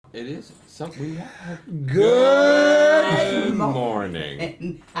It is something we have. Good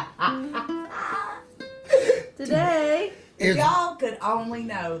morning. Today, It's- Y'all could only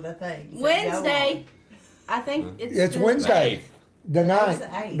know the things. that go Wednesday. I think It's the- Wednesday, the 9th.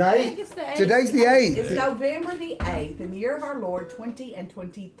 the 8th. The I 8th. think it's the 8th. Today's the on. 8th. It's November the 8th, in the year of our Lord 20 and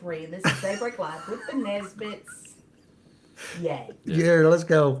 23. And this is Daybreak Live with the Nesbits. Yay. Yeah, let's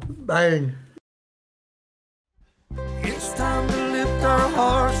go. Bang. It's time to lift our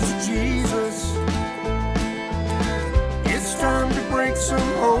hearts to Jesus. It's time to break some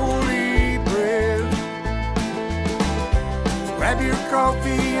holy bread. Grab your coffee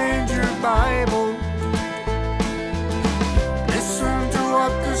and your Bible. Listen to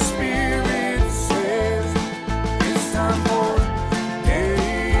what the Spirit says. It's time for daybreak.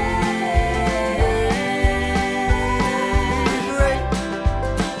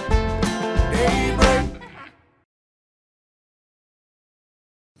 Daybreak.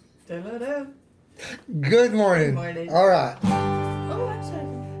 Da-da-da. Good morning. Good morning. All right. Oh, I'm sorry.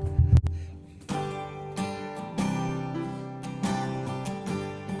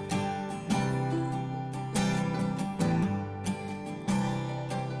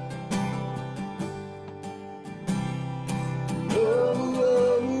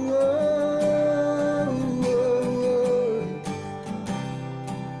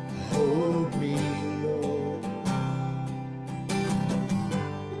 Hold me, Lord.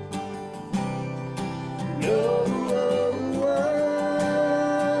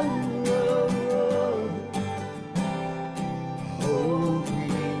 Hold me,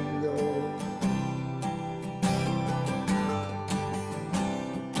 Lord.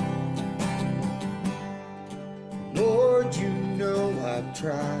 Lord, you know I've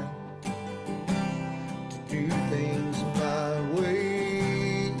tried to do things my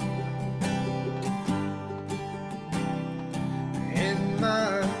way, and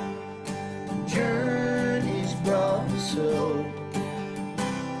my journey's brought me so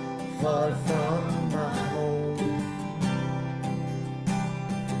far from my home.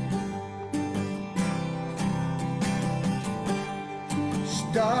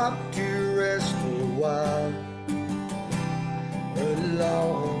 Stop to rest a while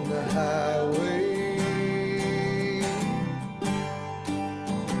along the highway.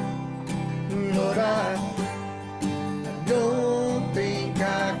 Lord, I don't think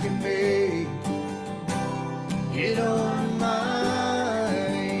I can make it on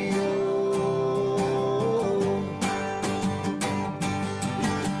my own.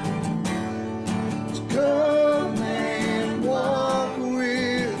 So come and walk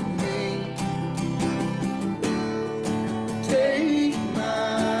with me. Take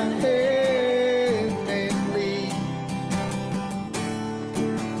my hand and lead.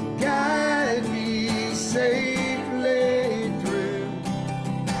 Guide me safely through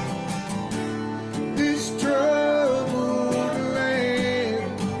this troubled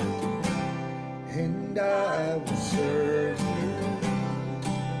land, and I will serve you.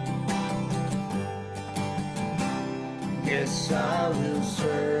 Yes, I will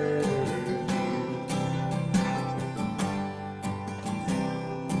serve you.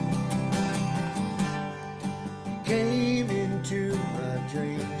 You came into my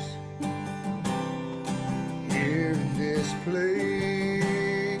dreams here in this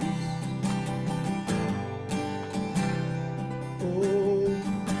place. Oh,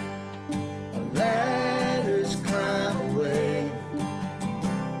 a ladder's climb away.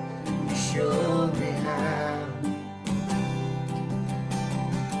 You showed me how.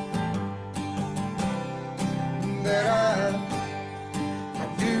 That I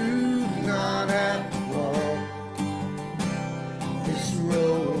do not have to walk this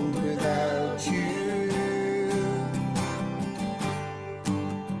road without you.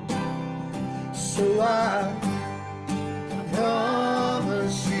 So I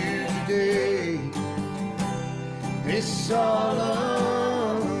promise you today, it's all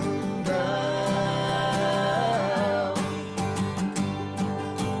undone.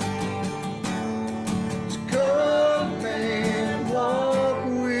 So come and walk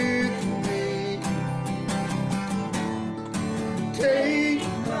with me. Take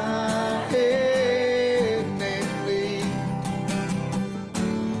my hand and lead.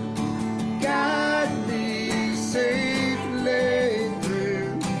 Guide me safely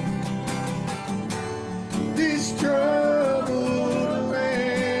through this troubled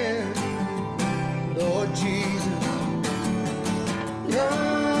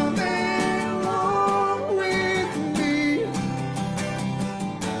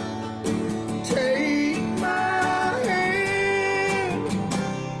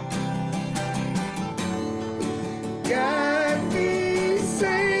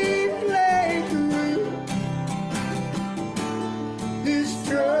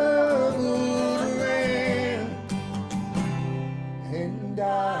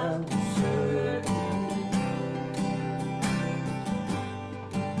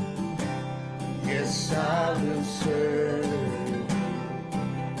yes, I will serve you.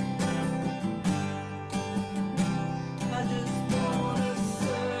 I just wanna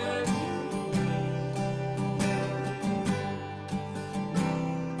serve you.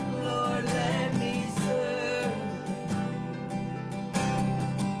 Lord, let me serve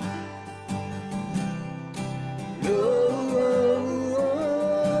you. Oh,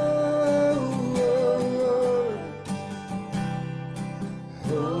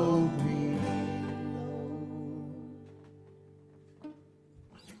 hold me, Lord.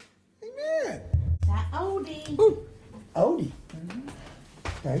 Amen. That oldie. Ooh, Odie.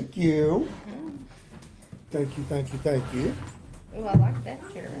 Thank you. Thank you, thank you, thank you. Oh, I like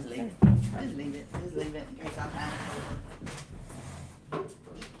that chair. Just leave it. Just leave it. Just leave it. In case I'm out.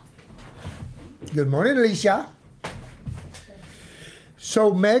 Good morning, Alicia.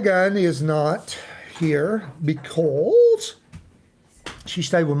 So Megan is not here because she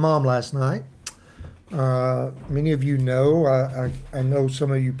stayed with Mom last night. Many of you know, I know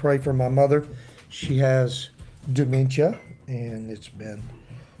some of you pray for my mother. She has dementia, and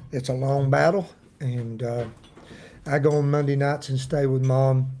it's a long battle. And I go on Monday nights and stay with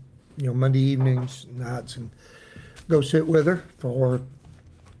Mom, Monday evenings, nights, and go sit with her for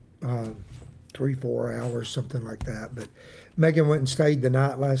 3-4 hours, something like that. But Megan went and stayed the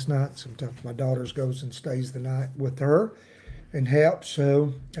night last night. Sometimes my daughter goes and stays the night with her and helps.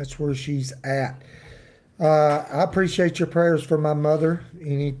 So that's where she's at. I appreciate your prayers for my mother.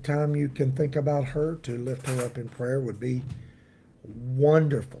 Anytime you can think about her, to lift her up in prayer would be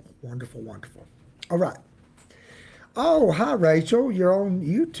wonderful, wonderful, wonderful. All right. Oh, hi, Rachel. You're on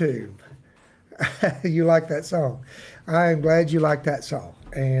YouTube. You like that song. I am glad you like that song.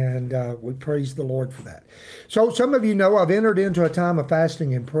 And we praise the Lord for that. So some of you know I've entered into a time of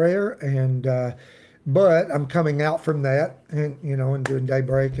fasting and prayer, and but I'm coming out from that, and and doing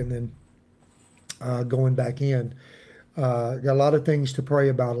daybreak, and then going back in. Got a lot of things to pray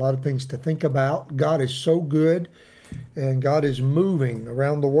about, a lot of things to think about. God is so good, and God is moving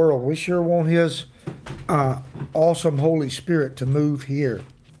around the world. We sure want His awesome Holy Spirit to move here.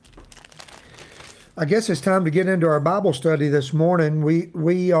 I guess it's time to get into our Bible study this morning.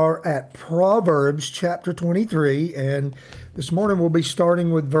 We are at Proverbs chapter 23, and this morning we'll be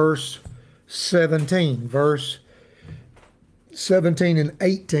starting with verse 17. Verse 17 and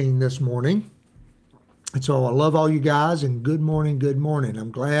 18 this morning. And so I love all you guys, and good morning, good morning.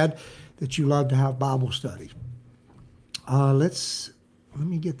 I'm glad that you love to have Bible study. Let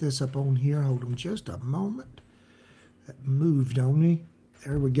me get this up on here. Hold on just a moment. That moved on me.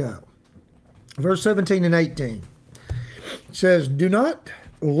 There we go. Verse 17 and 18 says, "Do not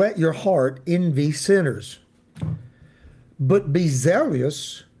let your heart envy sinners, but be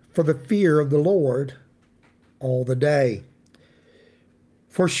zealous for the fear of the Lord all the day.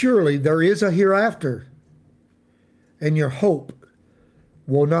 For surely there is a hereafter, and your hope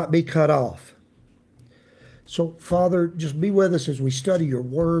will not be cut off." So, Father, just be with us as we study your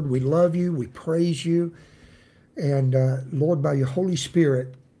word. We love you. We praise you. And, Lord, by your Holy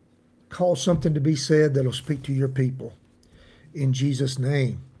Spirit, cause something to be said that'll speak to your people. In Jesus'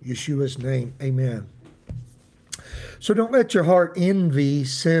 name, Yeshua's name, amen. So don't let your heart envy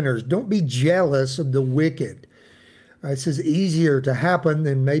sinners. Don't be jealous of the wicked. It says easier to happen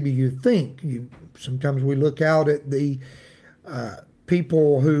than maybe you think. Sometimes we look out at the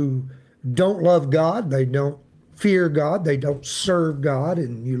people who don't love God, they don't fear God, they don't serve God,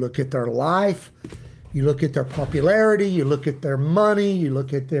 and you look at their life, you look at their popularity, you look at their money, you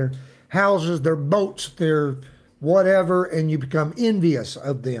look at their houses, their boats, their whatever, and you become envious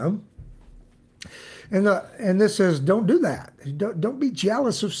of them. And this says, don't do that. Don't be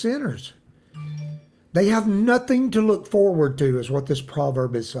jealous of sinners. They have nothing to look forward to, is what this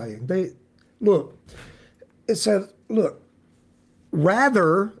proverb is saying. It says,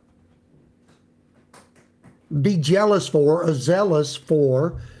 rather be jealous for or zealous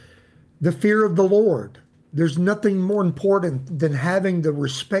for the fear of the Lord. There's nothing more important than having the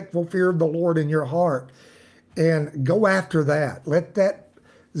respectful fear of the Lord in your heart, and go after that. Let that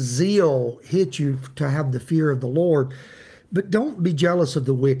zeal hit you to have the fear of the Lord. But don't be jealous of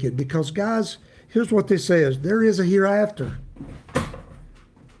the wicked, because, guys, here's what this says. There is a hereafter.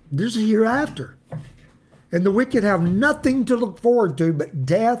 There's a hereafter. And the wicked have nothing to look forward to but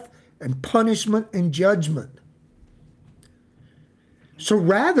death and punishment and judgment. So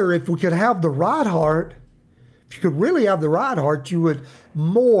rather, if we could have the right heart, if you could really have the right heart, you would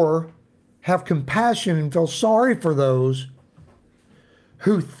more have compassion and feel sorry for those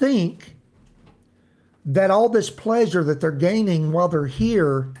who think that all this pleasure that they're gaining while they're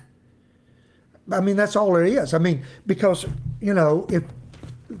here, that's all it is. Because, if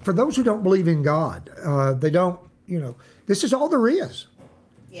for those who don't believe in God, they don't, this is all there is.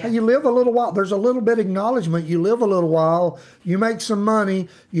 Yeah. You live a little while. There's a little bit of acknowledgement. You live a little while. You make some money.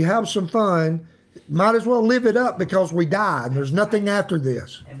 You have some fun. Might as well live it up because we die. And there's nothing after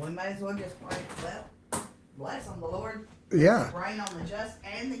this. And we may as well just pray, well, bless them, the Lord. Yeah. Rain on the just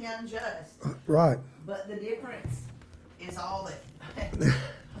and the unjust. Right. But the difference is all that.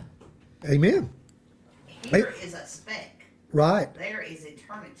 Amen. Here is a speck. Right. There is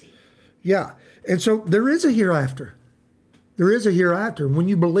eternity. Yeah. And so there is a hereafter. There is a hereafter. And when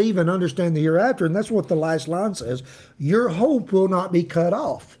you believe and understand the hereafter, and that's what the last line says, your hope will not be cut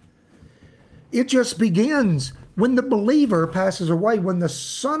off. It just begins when the believer passes away, when the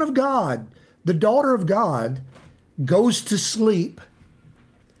Son of God, the daughter of God, goes to sleep.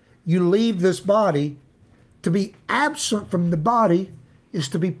 You leave this body. To be absent from the body is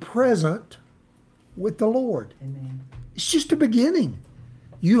to be present with the Lord. Amen. It's just a beginning.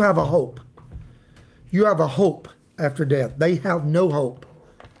 You have a hope. You have a hope after death. They have no hope.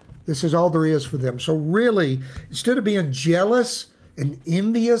 This is all there is for them. So really, instead of being jealous and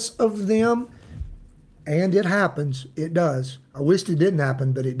envious of them, and it happens, it does. I wished it didn't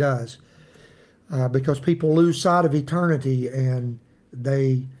happen, but it does. Because people lose sight of eternity and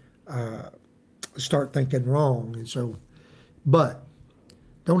they start thinking wrong. And so, but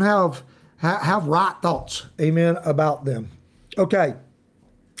don't have right thoughts, amen, about them. Okay.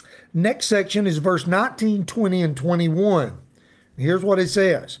 Next section is verse 19, 20, and 21. Here's what it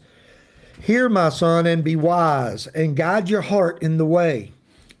says. Hear, my son, and be wise, and guide your heart in the way.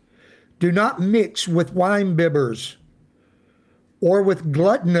 Do not mix with winebibbers or with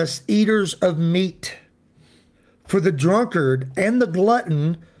gluttonous eaters of meat. For the drunkard and the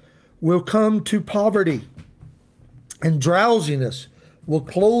glutton will come to poverty, and drowsiness will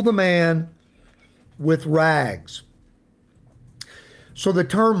clothe a man with rags. So the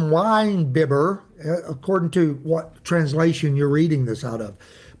term wine bibber, according to what translation you're reading this out of,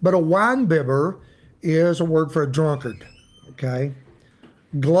 but a wine bibber is a word for a drunkard, okay?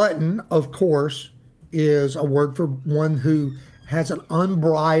 Glutton, of course, is a word for one who has an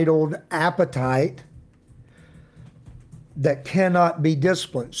unbridled appetite that cannot be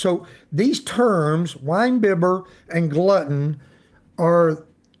disciplined. So these terms, wine bibber and glutton, are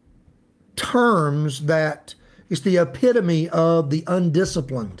terms that is the epitome of the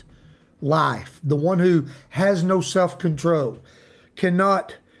undisciplined life, the one who has no self-control,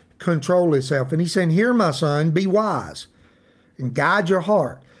 cannot control himself. And he's saying, here, my son, be wise and guide your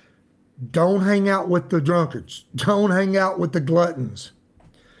heart. Don't hang out with the drunkards. Don't hang out with the gluttons.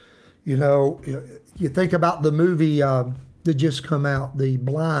 You know, you think about the movie that just come out, The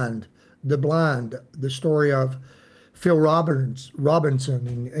Blind, the story of Phil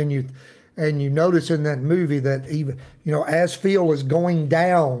Robinson, and you notice in that movie that even, as Phil is going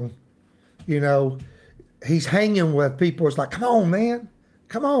down, he's hanging with people. It's like, come on, man,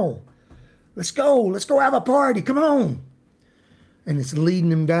 come on, let's go have a party, come on. And it's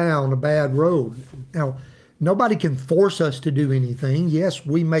leading him down a bad road. Now, nobody can force us to do anything. Yes,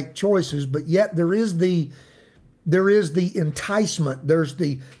 we make choices, but yet there is the enticement, there's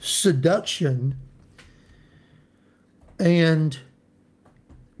the seduction. And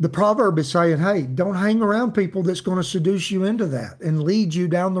the proverb is saying, hey, don't hang around people that's going to seduce you into that and lead you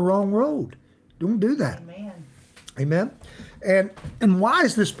down the wrong road. Don't do that. Amen. Amen. And why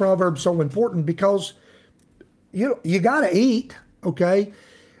is this proverb so important? Because you got to eat, okay?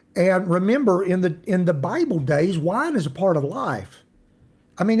 And remember, in the Bible days, wine is a part of life.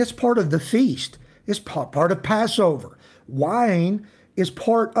 I mean, it's part of the feast. It's part of Passover. Wine is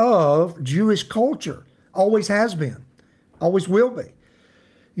part of Jewish culture. Always has been. Always will be.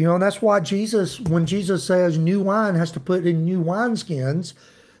 And that's why when Jesus says new wine has to put in new wineskins,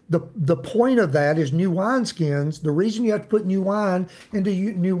 the point of that is new wineskins. The reason you have to put new wine into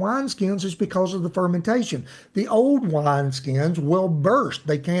new wineskins is because of the fermentation. The old wineskins will burst.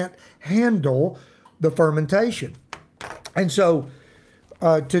 They can't handle the fermentation. And so,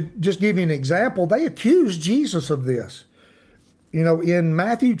 to just give you an example, they accused Jesus of this. In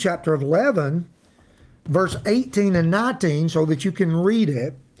Matthew chapter 11, verse 18 and 19, so that you can read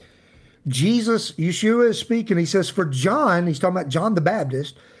it, Yeshua is speaking. He says, for John, he's talking about John the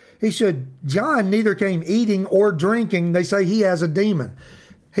Baptist, he said, John neither came eating or drinking. They say he has a demon.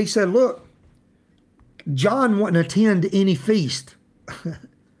 He said, look, John wouldn't attend any feast.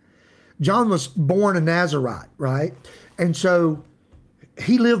 John was born a Nazarite, right? And so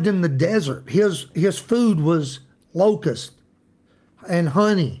he lived in the desert. His food was locust and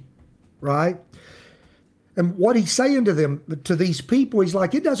honey, right? And what he's saying to them, to these people, he's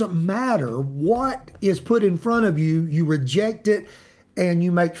like, it doesn't matter what is put in front of you. You reject it and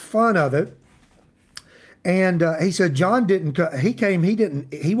you make fun of it. And he said, John didn't,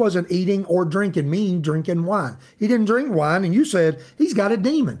 he wasn't eating or drinking, drinking wine. He didn't drink wine, and you said, he's got a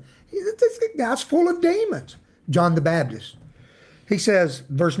demon. This guy's full of demons. John the Baptist. He says,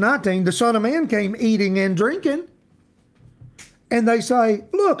 verse 19, the Son of Man came eating and drinking. And they say,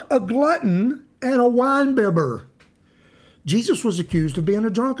 look, a glutton and a winebibber. Jesus was accused of being a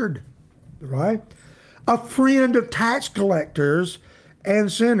drunkard, right? A friend of tax collectors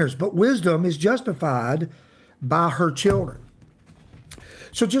and sinners. But wisdom is justified by her children.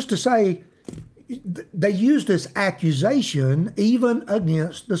 So just to say, they used this accusation even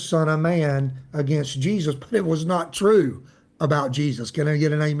against the Son of Man, against Jesus, but it was not true about Jesus. Can I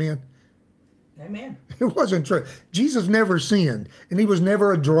get an amen? Amen. It wasn't true. Jesus never sinned, and he was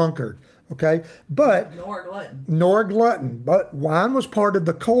never a drunkard, okay? But Nor a glutton. nor a glutton. But wine was part of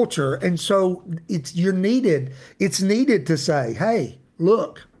the culture, and so it's needed to say, hey,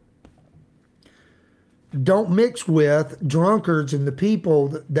 look, don't mix with drunkards and the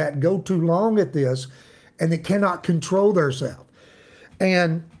people that go too long at this and that cannot control themselves.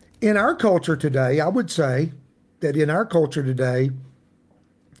 And in our culture today, I would say that in our culture today,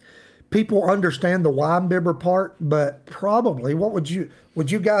 people understand the wine bibber part, but probably, would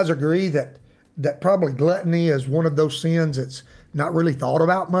you guys agree that probably gluttony is one of those sins that's not really thought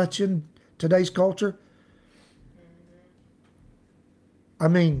about much in today's culture? I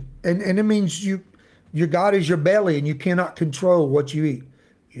mean, and it means your God is your belly, and you cannot control what you eat.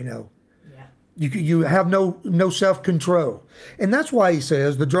 You know, you have no self-control, and that's why he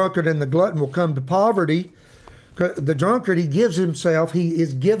says the drunkard and the glutton will come to poverty. The drunkard, he gives himself, he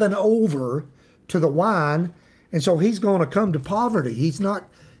is given over to the wine, and so he's going to come to poverty.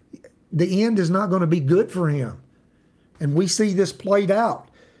 The end is not going to be good for him, and we see this played out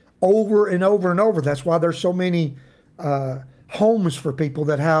over and over and over. That's why there's so many homes for people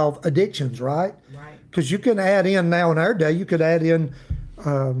that have addictions, right? Right. Because you can add in now in our day, you could add in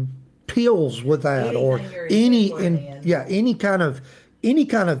pills with that, or any kind of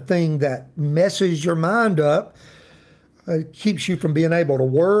thing that messes your mind up, keeps you from being able to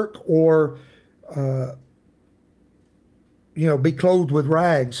work or be clothed with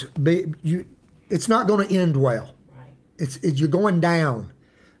rags. It's not going to end well. Right. You're going down.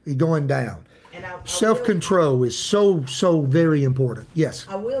 You're going down. And I Self-control is so very important. Yes.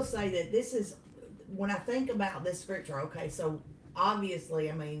 I will say that this is, when I think about this scripture, okay, so obviously,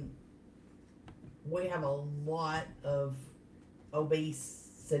 I mean, we have a lot of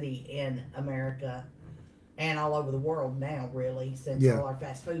obesity in America and all over the world now, really, since all our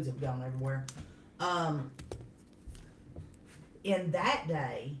fast foods have gone everywhere. In that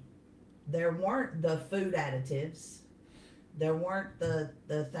day, there weren't the food additives. There weren't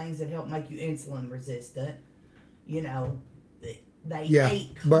the things that help make you insulin resistant. You know, they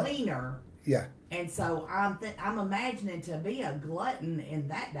ate cleaner. And so I'm imagining to be a glutton in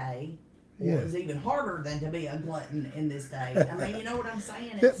that day was even harder than to be a glutton in this day. I mean, you know what I'm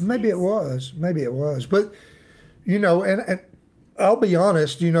saying? Maybe it was. But, and I'll be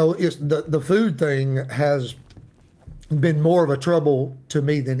honest, it's the food thing has been more of a trouble to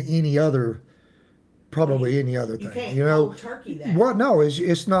me than any other thing. You can't cold turkey that. Well, no,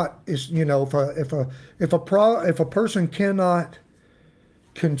 it's not. It's if a person cannot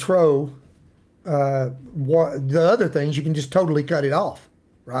control what the other things, you can just totally cut it off,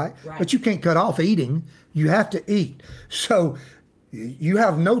 right? But you can't cut off eating. You have to eat. So you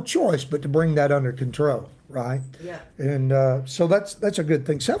have no choice but to bring that under control, right? Yeah. And so that's a good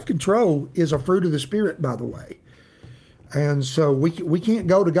thing. Self-control is a fruit of the Spirit, by the way. And so we can't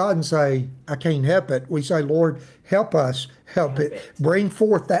go to God and say, I can't help it. We say, Lord, help us, help it. Bring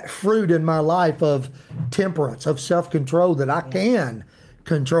forth that fruit in my life of temperance, of self-control, that I can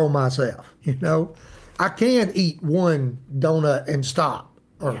control myself. I can eat one donut and stop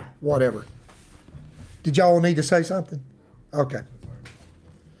or whatever. Did y'all need to say something? Okay.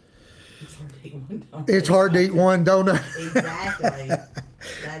 It's hard to eat one donut. Exactly.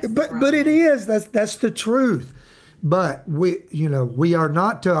 But it is. That's the truth. But we are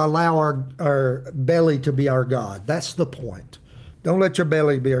not to allow our belly to be our God. That's the point. Don't let your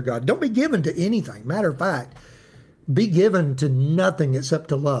belly be our God. Don't be given to anything. Matter of fact, be given to nothing except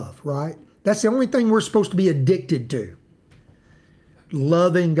to love, right? That's the only thing we're supposed to be addicted to.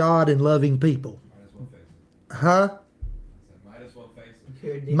 Loving God and loving people. Huh? Might as well face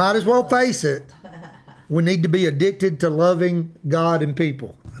it. Might as well face it. We need to be addicted to loving God and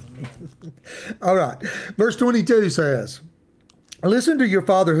people. All right. Verse 22 says, listen to your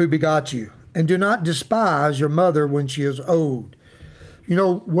father who begot you, and do not despise your mother when she is old.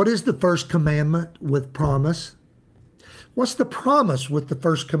 What is the first commandment with promise? What's the promise with the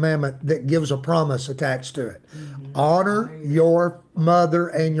first commandment that gives a promise attached to it? Honor your mother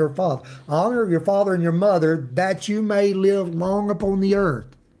and your father. Honor your father and your mother that you may live long upon the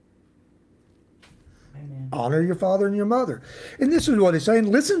earth. Amen. Honor your father and your mother. And this is what it's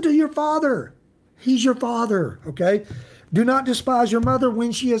saying. Listen to your father. He's your father, okay? Do not despise your mother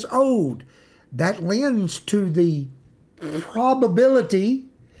when she is old. That lends to the probability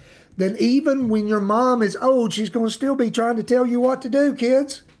that even when your mom is old, she's going to still be trying to tell you what to do,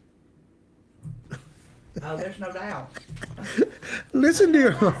 kids. Oh, there's no doubt. Listen to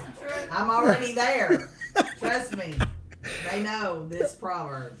your... I'm already there. Trust me. They know this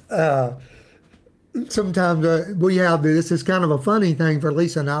proverb. Sometimes we have this. It's kind of a funny thing for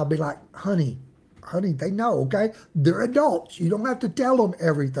Lisa and I'll be like, honey, they know, okay? They're adults. You don't have to tell them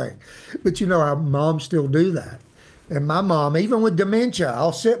everything. But you know, our moms still do that. And my mom, even with dementia,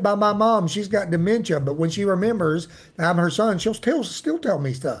 I'll sit by my mom. She's got dementia, but when she remembers I'm her son, she'll still tell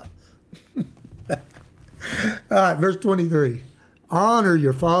me stuff. All right, verse 23. Honor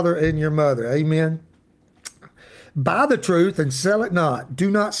your father and your mother. Amen. Buy the truth and sell it not.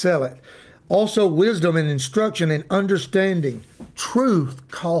 Do not sell it. Also, wisdom and instruction and understanding. Truth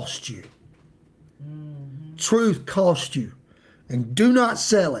costs you. Truth costs you. And do not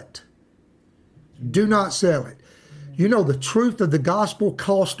sell it. Do not sell it. You know, the truth of the gospel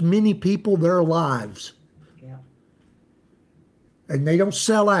cost many people their lives. Yeah. And they don't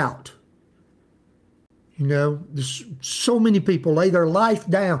sell out. You know, there's so many people lay their life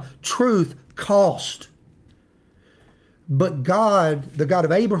down. Truth cost. But God, the God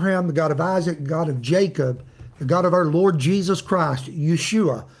of Abraham, the God of Isaac, the God of Jacob, the God of our Lord Jesus Christ,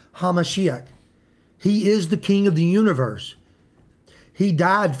 Yeshua, HaMashiach, He is the King of the universe. He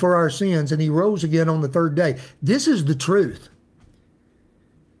died for our sins and He rose again on the third day. This is the truth.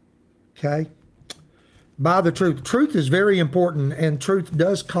 Okay? Buy the truth. Truth is very important and truth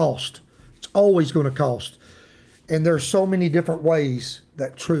does cost. It's always going to cost. And there are so many different ways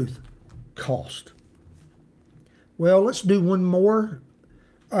that truth costs. Well, let's do one more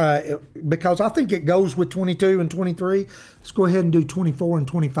because I think it goes with 22 and 23. Let's go ahead and do 24 and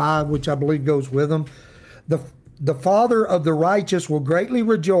 25, which I believe goes with them. The father of the righteous will greatly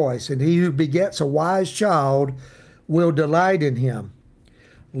rejoice, and he who begets a wise child will delight in him.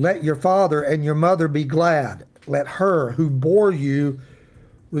 Let your father and your mother be glad. Let her who bore you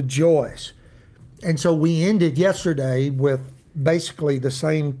rejoice. And so we ended yesterday with basically the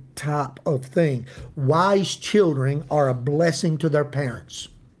same type of thing. Wise children are a blessing to their parents.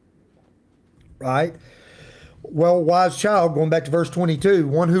 Right? Well, wise child, going back to verse 22,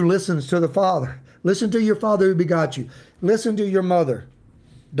 one who listens to the father. Listen to your father who begot you. Listen to your mother.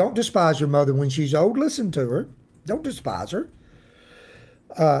 Don't despise your mother when she's old. Listen to her. Don't despise her.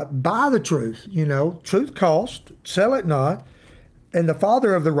 Buy the truth. You know, truth costs. Sell it not. And the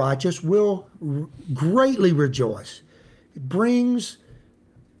father of the righteous will greatly rejoice. It brings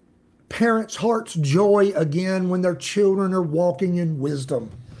parents' hearts joy again when their children are walking in wisdom,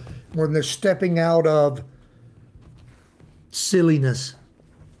 when they're stepping out of silliness.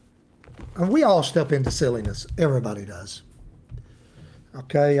 And we all step into silliness. Everybody does.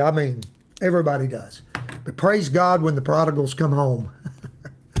 Okay, I mean, everybody does. But praise God when the prodigals come home.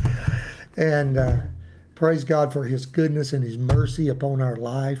 And praise God for His goodness and His mercy upon our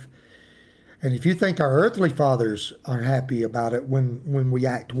life. And if you think our earthly fathers are happy about it when we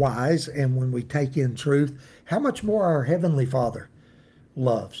act wise and when we take in truth, how much more our Heavenly Father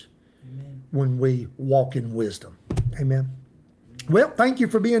loves when we walk in wisdom. Amen. Well, thank you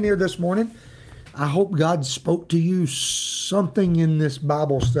for being here this morning. I hope God spoke to you something in this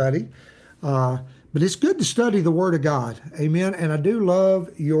Bible study. But it's good to study the Word of God. Amen. And I do love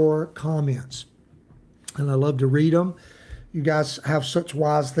your comments. And I love to read them. You guys have such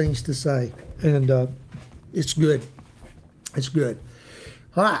wise things to say. And it's good. It's good.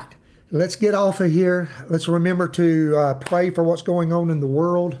 All right. Let's get off of here. Let's remember to pray for what's going on in the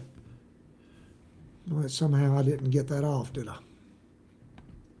world. Well, somehow I didn't get that off, did I?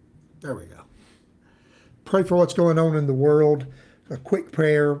 There we go. Pray for what's going on in the world. A quick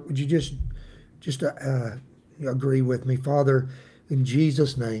prayer. Would you just agree with me? Father, in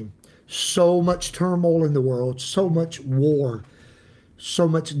Jesus' name, so much turmoil in the world, so much war, so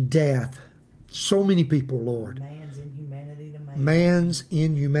much death, so many people, Lord. Man's inhumanity to man. Man's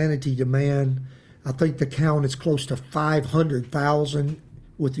inhumanity to man. I think the count is close to 500,000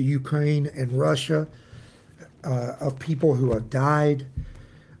 with the Ukraine and Russia of people who have died.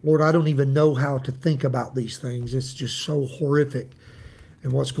 Lord, I don't even know how to think about these things. It's just so horrific.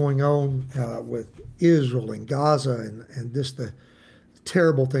 And what's going on with Israel and Gaza and just the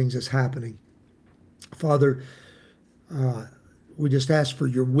terrible things that's happening. Father, We just ask for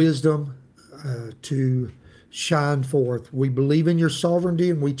your wisdom to shine forth. We believe in your sovereignty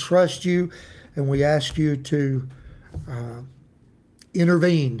and we trust you, and we ask you to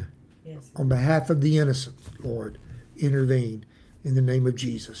intervene Yes. on behalf of the innocent, Lord. Intervene in the name of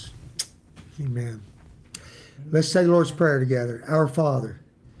Jesus. Amen. Let's say the Lord's Prayer together. Our Father,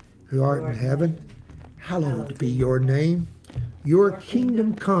 who art in heaven, hallowed be your name. Your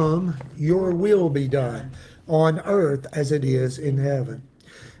kingdom come, your will be done, on earth as it is in heaven.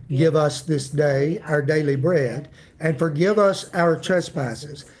 Give us this day our daily bread, and forgive us our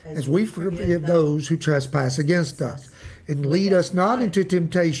trespasses, as we forgive those who trespass against us. And lead us not into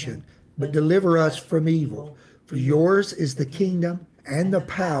temptation, but deliver us from evil. For yours is the kingdom, and the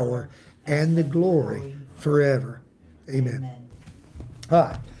power, and the glory forever. Amen. All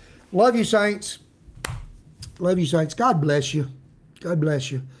right. Love you, saints. Love you, saints. God bless you. God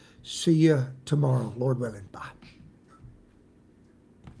bless you. See you tomorrow, Lord willing. Bye.